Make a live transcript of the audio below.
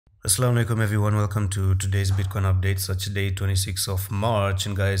Assalamu alaikum everyone, welcome to today's Bitcoin update, such day 26th of March.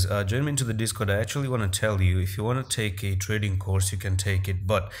 And guys, join me into the Discord. I actually want to tell you, if you want to take a trading course, you can take it,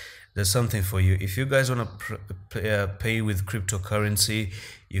 but there's something for you. If you guys want to pay with cryptocurrency,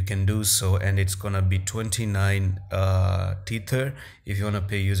 you can do so, and it's gonna be 29 tether if you want to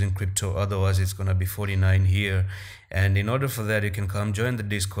pay using crypto. Otherwise it's gonna be 49 here. And in order for that, you can come join the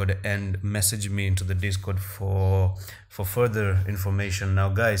Discord and message me into the Discord for further information. Now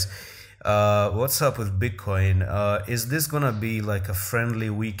guys, what's up with Bitcoin? Is this gonna be like a friendly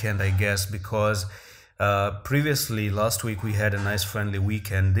weekend, I guess, because previously last week we had a nice friendly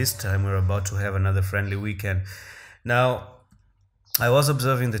weekend. This time we're about to have another friendly weekend. Now I was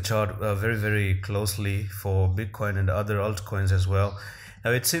observing the chart very closely for Bitcoin and other altcoins as well.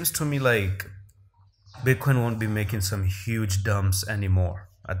 Now it seems to me like Bitcoin won't be making some huge dumps anymore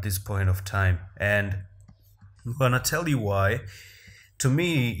at this point of time, and I'm gonna tell you why. To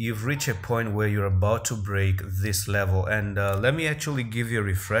me, you've reached a point where you're about to break this level, and let me actually give you a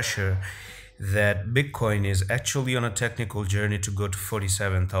refresher that Bitcoin is actually on a technical journey to go to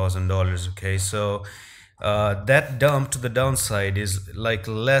 $47,000. Okay, so that dump to the downside is like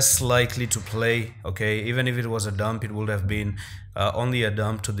less likely to play. Okay, even if it was a dump, it would have been only a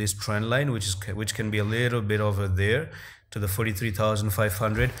dump to this trend line, which can be a little bit over there to the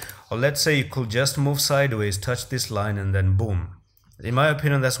 43,500, or let's say you could just move sideways, touch this line, and then boom. In my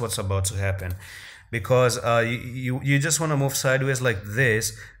opinion, that's what's about to happen, because you just want to move sideways like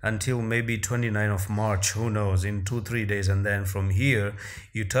this until maybe 29th of March, who knows, in 2-3 days, and then from here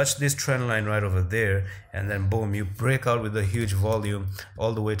you touch this trend line right over there, and then boom, you break out with a huge volume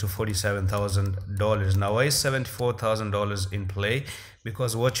all the way to $47,000. Now why is $74,000 in play?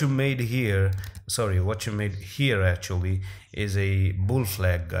 Because what you made here actually is a bull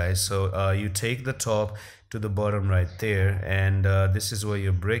flag, guys. So you take the top to the bottom right there, and this is where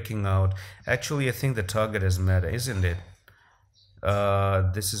you're breaking out. Actually, I think the target is met, isn't it?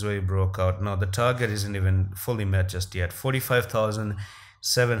 This is where you broke out. No, the target isn't even fully met just yet.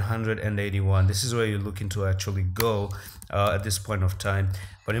 45,781. This is where you're looking to actually go at this point of time.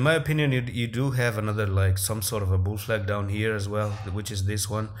 But in my opinion, you do have another, like, some sort of a bull flag down here as well, which is this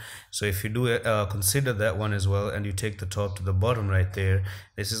one. So if you do consider that one as well, and you take the top to the bottom right there,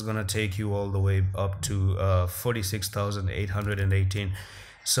 this is gonna take you all the way up to 46,818.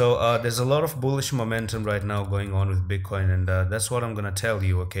 So there's a lot of bullish momentum right now going on with Bitcoin, and that's what I'm gonna tell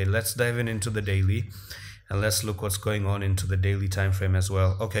you. Okay, let's dive into the daily, and let's look what's going on into the daily time frame as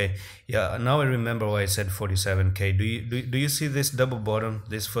well. Okay, yeah, now I remember why I said 47k. Do you see this double bottom,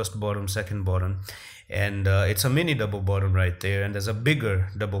 this first bottom, second bottom, and it's a mini double bottom right there, and there's a bigger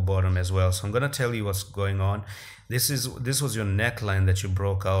double bottom as well. So I'm gonna tell you what's going on. This was your neckline that you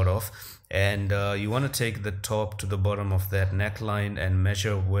broke out of, and you want to take the top to the bottom of that neckline and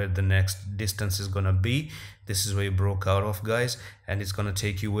measure where the next distance is gonna be. This is where you broke out of, guys, and it's gonna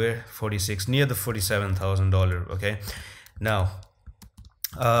take you where? 46, near the $47,000. Okay, now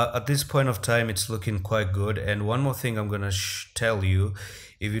at this point of time it's looking quite good. And one more thing I'm gonna tell you,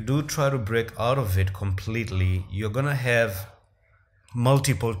 if you do try to break out of it completely, you're gonna have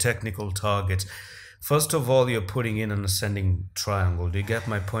multiple technical targets. First of all, you're putting in an ascending triangle. Do you get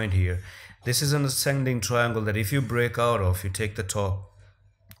my point here? This is an ascending triangle that if you break out of, you take the top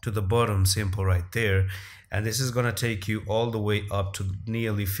to the bottom, simple, right there, and this is going to take you all the way up to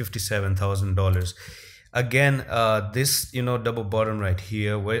nearly $57,000. Again, this, double bottom right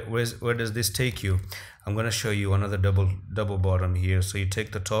here, where does this take you? I'm going to show you another double bottom here. So you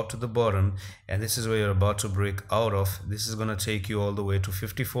take the top to the bottom, and this is where you're about to break out of. This is going to take you all the way to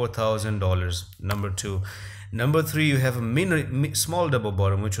 $54,000. Number two. Number three, you have a small double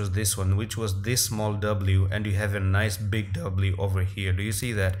bottom, which was this one, which was this small W, and you have a nice big W over here. Do you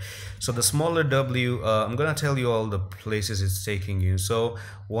see that? So the smaller W, I'm gonna tell you all the places it's taking you. So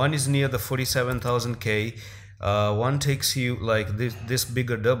one is near the 47,000K. One takes you like this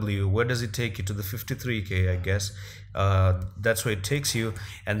bigger W. Where does it take you? To the 53K, I guess. That's where it takes you.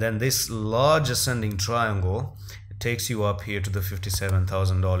 And then this large ascending triangle takes you up here to the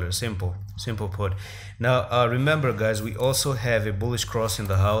 $57,000. Simple put. Now remember, guys, we also have a bullish cross in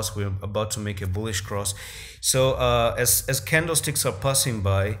the house. We're about to make a bullish cross. So as candlesticks are passing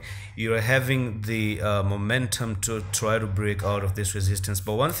by, you're having the momentum to try to break out of this resistance.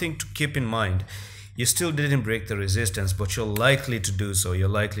 But one thing to keep in mind, you still didn't break the resistance, but you're likely to do so.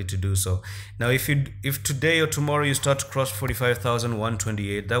 Now if today or tomorrow you start to cross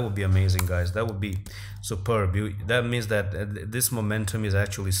 45,128, that would be amazing, guys. That would be superb. That means that this momentum is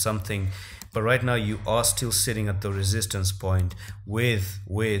actually something but right now you are still sitting at the resistance point with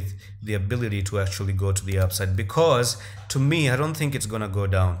the ability to actually go to the upside, because to me I don't think it's gonna go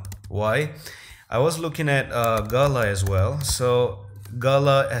down. Why? I was looking at Gala as well. So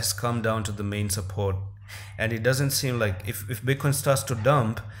Gala has come down to the main support, and it doesn't seem like if Bitcoin starts to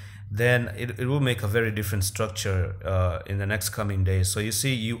dump, then it will make a very different structure in the next coming days. So you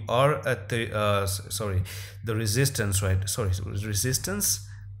see, you are at the the resistance, right? Resistance,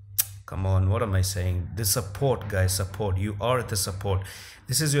 come on, what am I saying? The support, guys, support. You are at the support.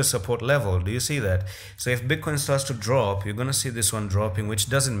 This is your support level. Do you see that? So if Bitcoin starts to drop, you're gonna see this one dropping, which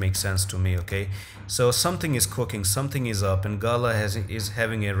doesn't make sense to me. Okay, so something is cooking, something is up, and Gala is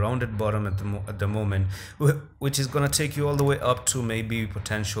having a rounded bottom at the moment, which is gonna take you all the way up to maybe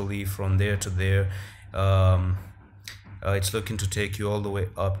potentially from there to there. It's looking to take you all the way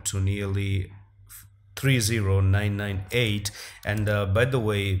up to nearly 30998. And by the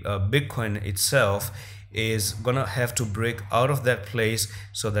way, Bitcoin itself is gonna have to break out of that place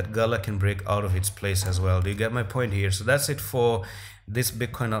so that Gala can break out of its place as well. Do you get my point here? So that's it for this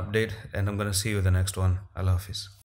Bitcoin update, and I'm gonna see you in the next one. Allah Hafiz.